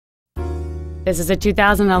This is a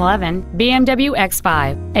 2011 BMW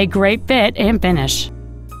X5, a great fit and finish.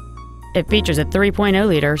 It features a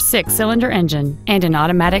 3.0-liter six-cylinder engine and an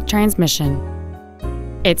automatic transmission.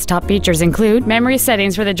 Its top features include memory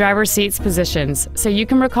settings for the driver's seat's positions, so you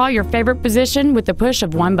can recall your favorite position with the push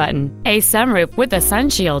of one button, a sunroof with a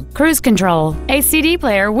sunshield, cruise control, a CD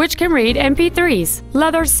player which can read MP3s,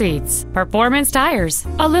 leather seats, performance tires,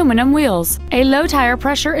 aluminum wheels, a low tire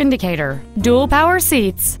pressure indicator, dual power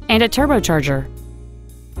seats, and a turbocharger.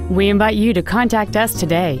 We invite you to contact us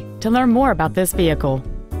today to learn more about this vehicle.